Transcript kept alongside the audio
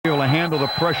to handle the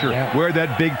pressure, wear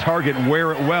that big target, and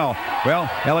wear it well. Well,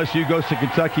 LSU goes to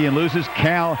Kentucky and loses.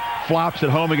 Cal flops at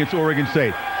home against Oregon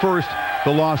State. First,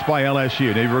 the loss by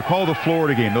LSU. Now, you recall the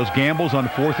Florida game, those gambles on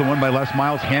 4th and 1 by Les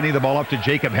Miles, handing the ball up to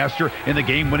Jacob Hester in the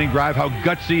game-winning drive, how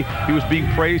gutsy he was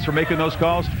being praised for making those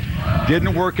calls.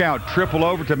 Didn't work out. Triple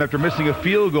overtime after missing a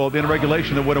field goal in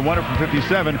regulation that would have won it from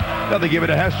 57. Now they give it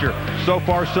to Hester. So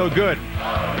far, so good.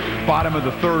 Bottom of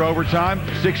the third overtime,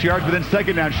 6 yards, but then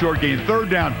second down, short gain.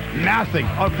 Third down, nothing.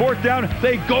 On fourth down,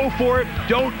 they go for it,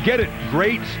 don't get it.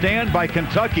 Great stand by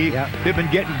Kentucky. They've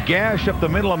been getting gashed up the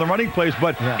middle on the running plays,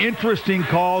 but interesting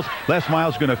calls. Les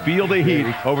Miles going to feel the heat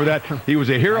over that. He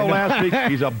was a hero last week.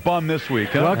 He's a bum this week.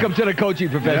 Huh? Welcome to the coaching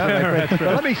profession. Right.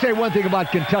 Let me say one thing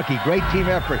about Kentucky. Great team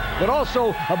effort, but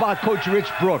also about Coach Rich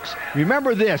Brooks.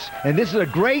 Remember this, and this is a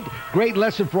great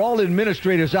lesson for all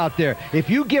administrators out there. If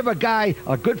you give a guy,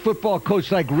 a good football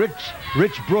coach like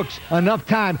Rich Brooks, enough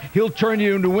time, he'll turn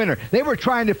you into a winner. They were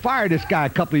trying to fire this guy a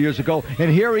couple of years ago,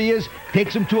 and here he is,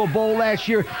 takes him to a bowl last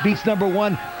year, beats number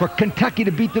 1. For Kentucky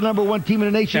to beat the number 1 team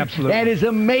in the nation, absolutely. That is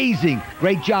amazing.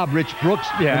 Great job, Rich Brooks.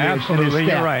 Yeah, absolutely.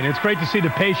 You're right. It's great to see the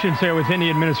patience there within the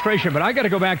administration, but I got to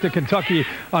go back to Kentucky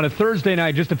on a Thursday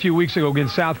night just a few weeks ago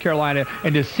against South Carolina,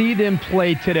 and to see them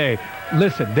play today.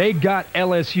 Listen, they got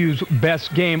LSU's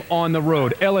best game on the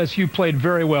road. LSU played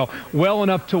very well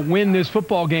enough to win this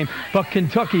football game. But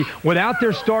Kentucky, without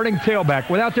their starting tailback,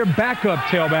 without their backup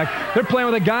tailback, they're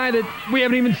playing with a guy that we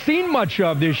haven't even seen much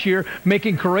of this year,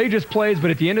 making courageous plays.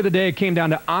 But at the end of the day, it came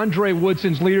down to Andre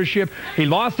Woodson's leadership. He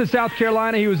lost to South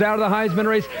Carolina. He was out of the Heisman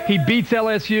race. He beats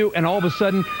LSU, and all of a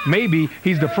sudden, maybe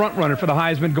he's the front runner for the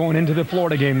Heisman going into the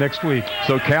Florida game next week.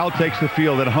 So Cal takes the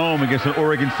field at home against an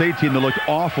Oregon State team that looked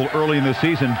awful early in the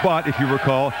season, but if you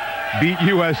recall, beat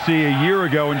USC a year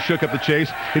ago and shook up the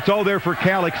chase. It's all there for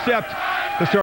Cal, except